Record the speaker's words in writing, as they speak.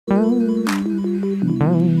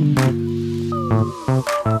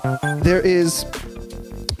There is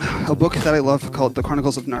a book that I love called The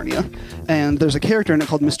Chronicles of Narnia, and there's a character in it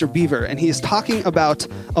called Mr. Beaver, and he is talking about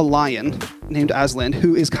a lion named Aslan,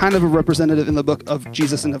 who is kind of a representative in the book of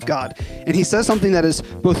Jesus and of God. And he says something that is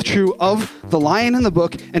both true of the lion in the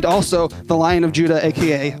book and also the Lion of Judah,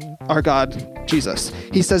 aka our God, Jesus.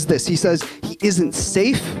 He says this, he says, he isn't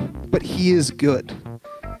safe, but he is good.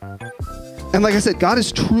 And like I said, God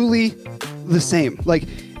is truly the same. Like,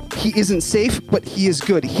 he isn't safe, but he is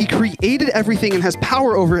good. He created everything and has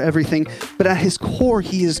power over everything, but at his core,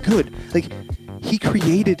 he is good. Like, he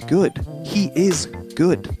created good. He is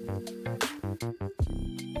good.